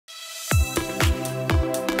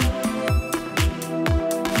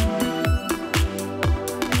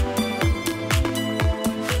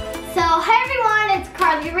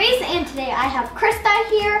have Krista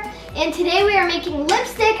here, and today we are making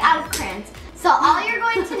lipstick out of crayons. So all you're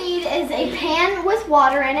going to need is a pan with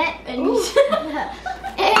water in it, and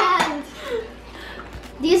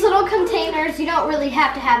these little containers. You don't really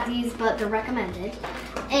have to have these, but they're recommended.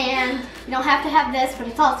 And you don't have to have this, but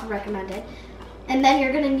it's also recommended. And then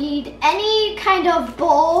you're gonna need any kind of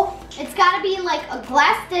bowl. It's gotta be like a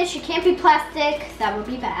glass dish. It can't be plastic. That would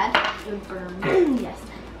be bad. It would burn. Yes.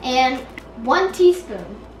 And 1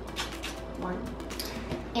 teaspoon.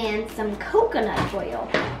 And some coconut oil.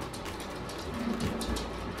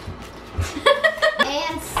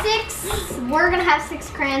 And we're gonna have 6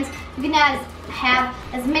 crayons. You can have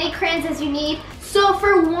as many crayons as you need. So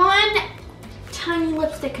for 1 tiny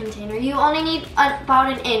lipstick container, you only need about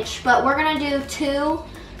 1 inch, but we're gonna do 2,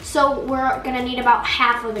 so we're gonna need about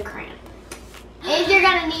half of the crayon. And you're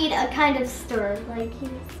gonna need a kind of stir, like you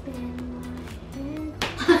spin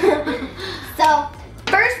my head. So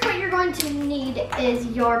first what you're going to need is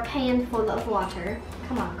your pan full of water.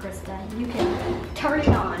 Come on, Krista, you can turn it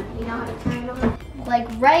on. You know how to turn it on? Like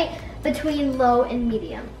right between low and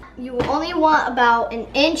medium. You only want about 1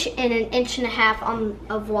 inch and 1.5 inches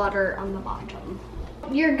of water on the bottom.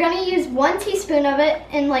 You're gonna use 1 teaspoon of it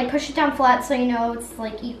and like push it down flat so you know it's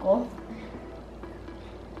like equal.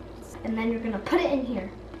 And then you're gonna put it in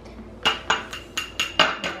here.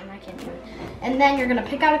 I can't do it. And then you're gonna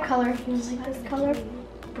pick out a color. You like this color?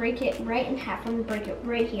 Break it right in half. I'm gonna break it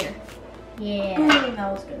right here. Yeah.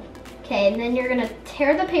 That was good. Okay, and then you're gonna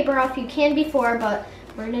tear the paper off. You can before, but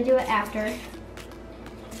we're gonna do it after.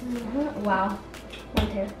 Wow, 1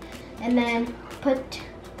 tear. And then put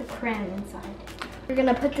the crayon inside. You're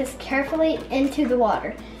gonna put this carefully into the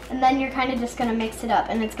water, and then you're kind of just gonna mix it up,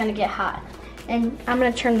 and it's gonna get hot. And I'm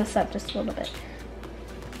gonna turn this up just a little bit.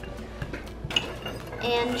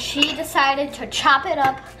 And she decided to chop it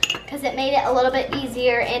up because it made it a little bit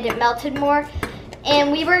easier and it melted more.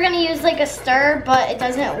 And we were gonna use like a stir, but it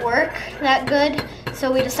doesn't work that good.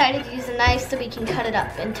 So we decided to use a knife so we can cut it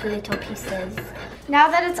up into little pieces. Now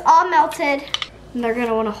that it's all melted, they're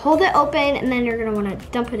gonna wanna hold it open and then you're gonna wanna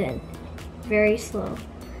dump it in very slowly.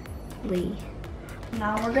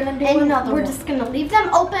 Now we're gonna do another one. We're just gonna leave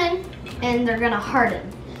them open and they're gonna harden.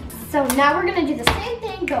 So now we're gonna do the same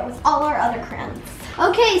thing but with all our other crayons.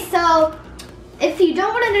 Okay, so if you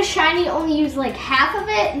don't want it to shiny, only use like half of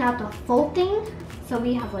it, not the full thing. So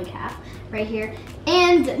we have like half right here.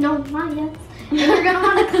 And no, not yet. And you're gonna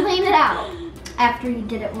wanna clean it out after you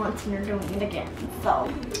did it once and you're doing it again.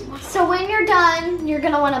 So when you're done, you're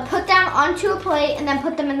gonna wanna put them onto a plate and then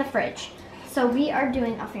put them in the fridge. So we are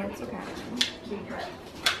doing a fancy crayon.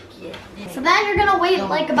 So then you're gonna wait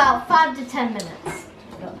like about 5 to 10 minutes.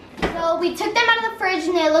 So we took them out of the fridge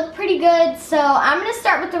and they look pretty good. So I'm gonna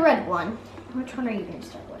start with the red one. Which one are you gonna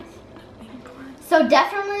start with? So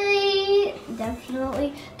definitely,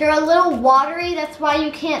 they're a little watery. That's why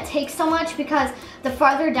you can't take so much, because the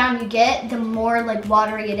farther down you get, the more like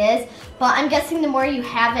watery it is. But I'm guessing the more you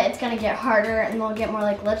have it, it's gonna get harder and they'll get more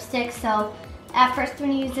like lipstick. So at first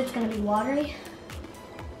when you use it, it's gonna be watery.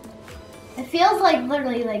 It feels like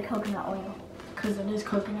literally like coconut oil. Because it is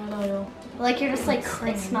coconut oil. Like you're just like,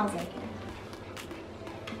 it smells like it.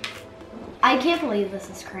 I can't believe this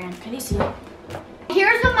is crayon. Can you see it?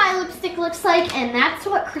 Here's what my lipstick looks like, and that's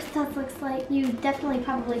what Krista's looks like. You definitely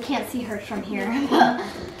probably can't see hers from here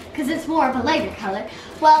because it's more of a lighter color.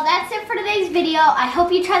 Well, that's it for today's video. I hope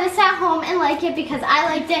you try this at home and like it, because I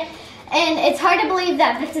liked it. And it's hard to believe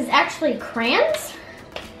that this is actually crayons,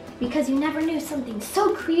 because you never knew something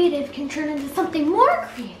so creative can turn into something more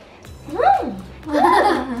creative.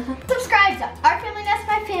 Subscribe to Our Family That's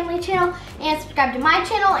My Family channel, and subscribe to my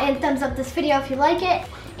channel, and thumbs up this video if you like it.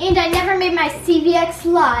 And I never made my CVX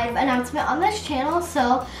Live announcement on this channel, so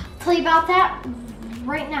I'll tell you about that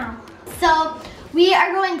right now. So we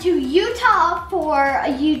are going to Utah for a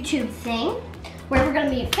YouTube thing where we're gonna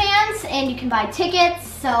meet fans and you can buy tickets.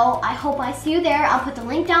 So I hope I see you there. I'll put the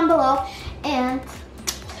link down below, and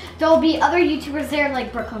there'll be other YouTubers there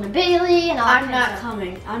like Brooklyn and Bailey and all that. I'm not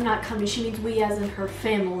coming. I'm not coming. She means we as in her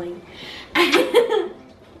family.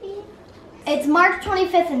 It's March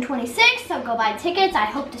 25th and 26th, so go buy tickets. I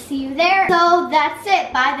hope to see you there. So that's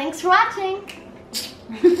it. Bye. Thanks for watching.